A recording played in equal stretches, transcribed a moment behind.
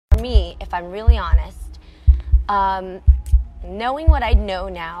me, if I'm really honest, knowing what I know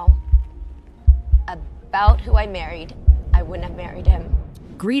now about who I married, I wouldn't have married him.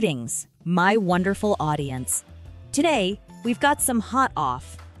 Greetings, my wonderful audience. Today, we've got some hot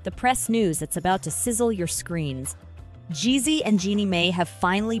off, the press news that's about to sizzle your screens. Jeezy and Jeannie Mai have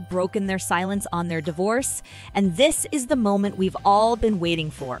finally broken their silence on their divorce, and this is the moment we've all been waiting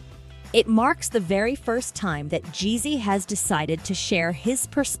for. It marks the very first time that Jeezy has decided to share his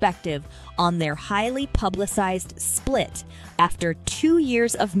perspective on their highly publicized split after 2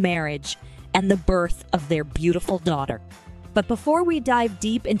 years of marriage and the birth of their beautiful daughter. But before we dive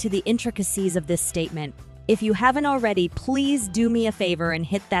deep into the intricacies of this statement, if you haven't already, please do me a favor and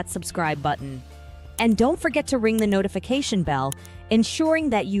hit that subscribe button. And don't forget to ring the notification bell, ensuring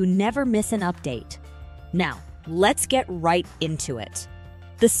that you never miss an update. Now, let's get right into it.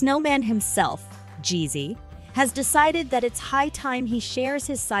 The snowman himself, Jeezy, has decided that it's high time he shares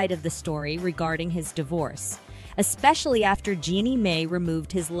his side of the story regarding his divorce, especially after Jeannie Mai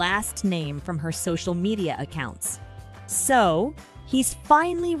removed his last name from her social media accounts. So, he's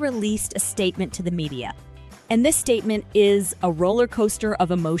finally released a statement to the media. And this statement is a roller coaster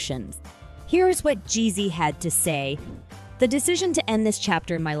of emotions. Here's what Jeezy had to say. The decision to end this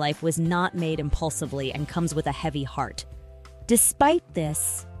chapter in my life was not made impulsively and comes with a heavy heart. Despite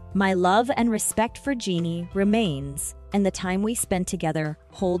this, my love and respect for Jeannie remains, and the time we spent together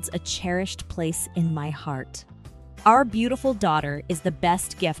holds a cherished place in my heart. Our beautiful daughter is the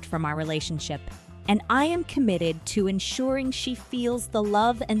best gift from our relationship, and I am committed to ensuring she feels the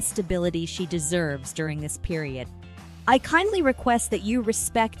love and stability she deserves during this period. I kindly request that you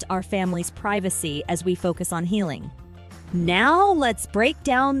respect our family's privacy as we focus on healing. Now let's break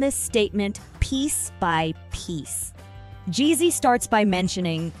down this statement piece by piece. Jeezy starts by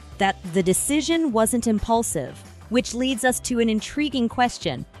mentioning that the decision wasn't impulsive, which leads us to an intriguing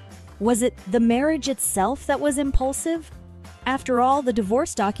question. Was it the marriage itself that was impulsive? After all, the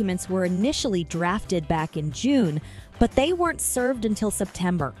divorce documents were initially drafted back in June, but they weren't served until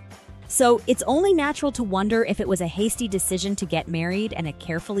September. So it's only natural to wonder if it was a hasty decision to get married and a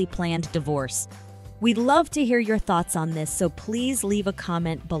carefully planned divorce. We'd love to hear your thoughts on this, so please leave a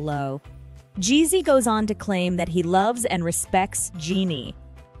comment below. Jeezy goes on to claim that he loves and respects Jeannie.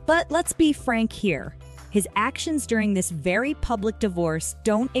 But let's be frank here. His actions during this very public divorce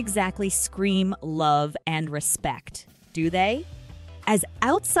don't exactly scream love and respect, do they? As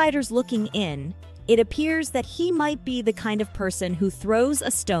outsiders looking in, it appears that he might be the kind of person who throws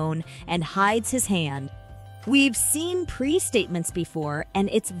a stone and hides his hand. We've seen pre-statements before, and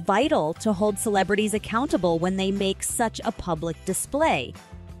it's vital to hold celebrities accountable when they make such a public display.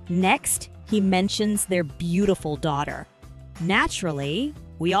 Next, he mentions their beautiful daughter. Naturally,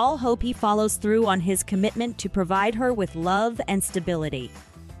 we all hope he follows through on his commitment to provide her with love and stability.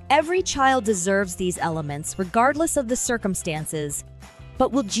 Every child deserves these elements, regardless of the circumstances.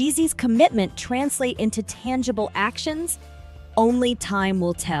 But will Jeezy's commitment translate into tangible actions? Only time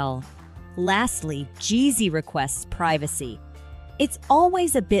will tell. Lastly, Jeezy requests privacy. It's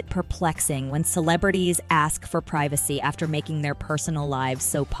always a bit perplexing when celebrities ask for privacy after making their personal lives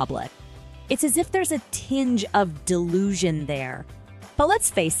so public. It's as if there's a tinge of delusion there. But let's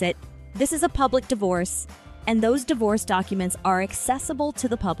face it, this is a public divorce, and those divorce documents are accessible to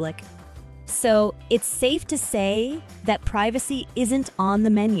the public. So it's safe to say that privacy isn't on the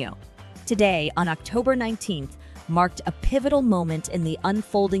menu. Today, on October 19th, marked a pivotal moment in the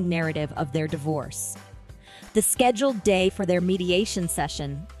unfolding narrative of their divorce. The scheduled day for their mediation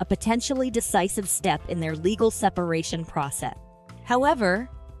session, a potentially decisive step in their legal separation process. However,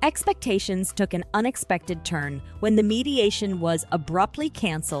 expectations took an unexpected turn when the mediation was abruptly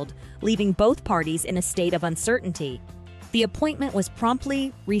canceled, leaving both parties in a state of uncertainty. The appointment was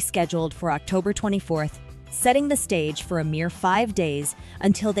promptly rescheduled for October 24th, setting the stage for a mere 5 days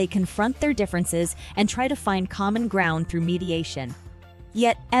until they confront their differences and try to find common ground through mediation.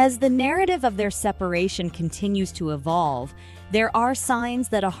 Yet, as the narrative of their separation continues to evolve, there are signs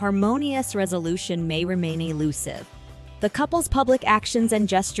that a harmonious resolution may remain elusive. The couple's public actions and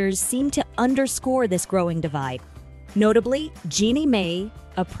gestures seem to underscore this growing divide. Notably, Jeannie Mai,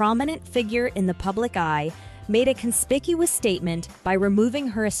 a prominent figure in the public eye, made a conspicuous statement by removing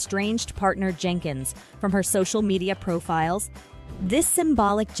her estranged partner Jenkins from her social media profiles. This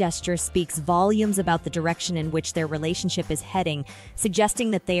symbolic gesture speaks volumes about the direction in which their relationship is heading,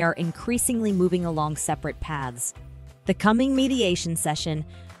 suggesting that they are increasingly moving along separate paths. The coming mediation session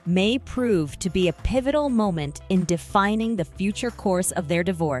may prove to be a pivotal moment in defining the future course of their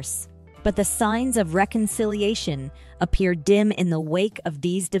divorce, but the signs of reconciliation appear dim in the wake of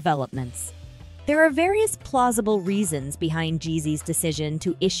these developments. There are various plausible reasons behind Jeezy's decision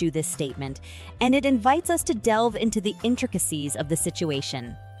to issue this statement, and it invites us to delve into the intricacies of the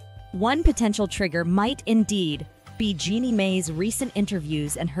situation. One potential trigger might indeed be Jeannie Mai's recent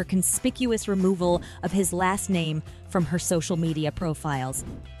interviews and her conspicuous removal of his last name from her social media profiles.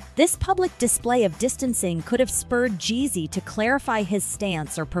 This public display of distancing could have spurred Jeezy to clarify his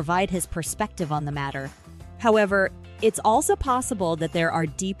stance or provide his perspective on the matter. However, it's also possible that there are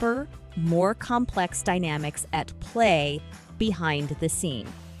deeper, more complex dynamics at play behind the scene.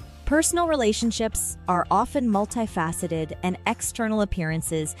 Personal relationships are often multifaceted, and external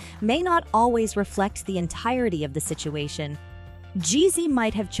appearances may not always reflect the entirety of the situation. Jeezy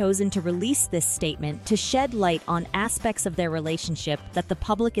might have chosen to release this statement to shed light on aspects of their relationship that the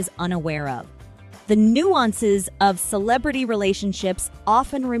public is unaware of. The nuances of celebrity relationships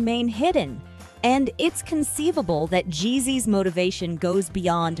often remain hidden, and it's conceivable that Jeezy's motivation goes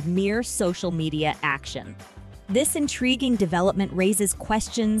beyond mere social media action. This intriguing development raises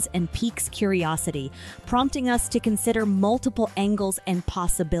questions and piques curiosity, prompting us to consider multiple angles and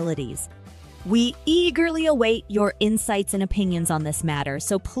possibilities. We eagerly await your insights and opinions on this matter,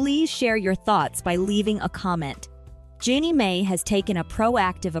 so please share your thoughts by leaving a comment. Jeannie Mai has taken a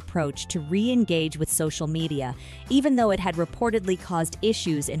proactive approach to re-engage with social media, even though it had reportedly caused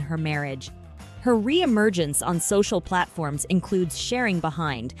issues in her marriage. Her re-emergence on social platforms includes sharing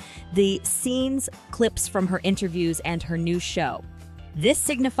behind the scenes, clips from her interviews, and her new show. This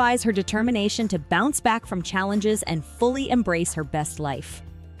signifies her determination to bounce back from challenges and fully embrace her best life.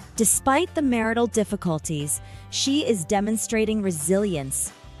 Despite the marital difficulties, she is demonstrating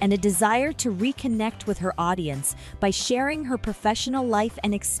resilience and a desire to reconnect with her audience by sharing her professional life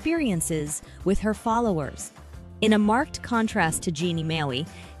and experiences with her followers. In a marked contrast to Jeannie Mai,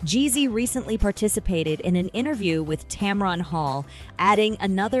 Jeezy recently participated in an interview with Tamron Hall, adding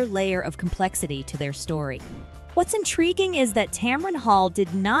another layer of complexity to their story. What's intriguing is that Tamron Hall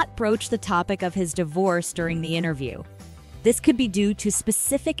did not broach the topic of his divorce during the interview. This could be due to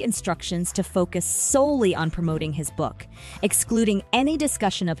specific instructions to focus solely on promoting his book, excluding any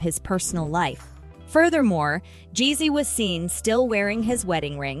discussion of his personal life. Furthermore, Jeezy was seen still wearing his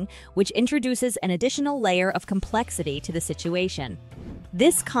wedding ring, which introduces an additional layer of complexity to the situation.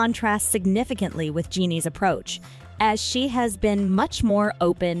 This contrasts significantly with Jeannie's approach, as she has been much more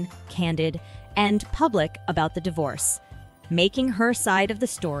open, candid, and public about the divorce, making her side of the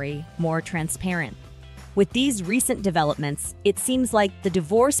story more transparent. With these recent developments, it seems like the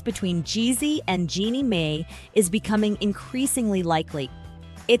divorce between Jeezy and Jeannie Mai is becoming increasingly likely.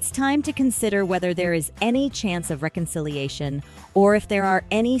 It's time to consider whether there is any chance of reconciliation or if there are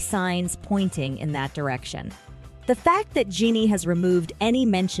any signs pointing in that direction. The fact that Jeannie has removed any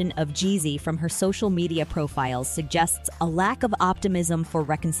mention of Jeezy from her social media profiles suggests a lack of optimism for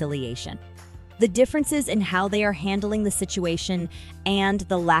reconciliation. The differences in how they are handling the situation and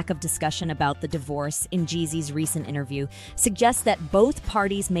the lack of discussion about the divorce in Jeezy's recent interview suggest that both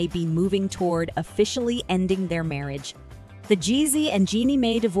parties may be moving toward officially ending their marriage. The Jeezy and Jeannie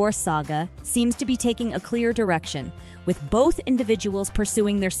Mai divorce saga seems to be taking a clear direction, with both individuals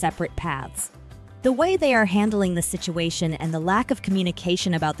pursuing their separate paths. The way they are handling the situation and the lack of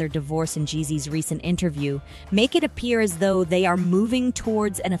communication about their divorce in Jeezy's recent interview make it appear as though they are moving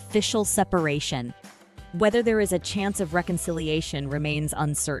towards an official separation. Whether there is a chance of reconciliation remains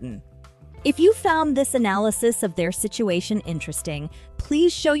uncertain. If you found this analysis of their situation interesting,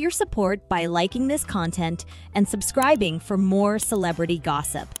 please show your support by liking this content and subscribing for more celebrity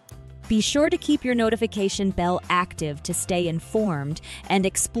gossip. Be sure to keep your notification bell active to stay informed and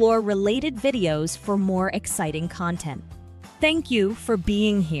explore related videos for more exciting content. Thank you for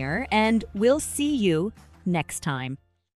being here, and we'll see you next time.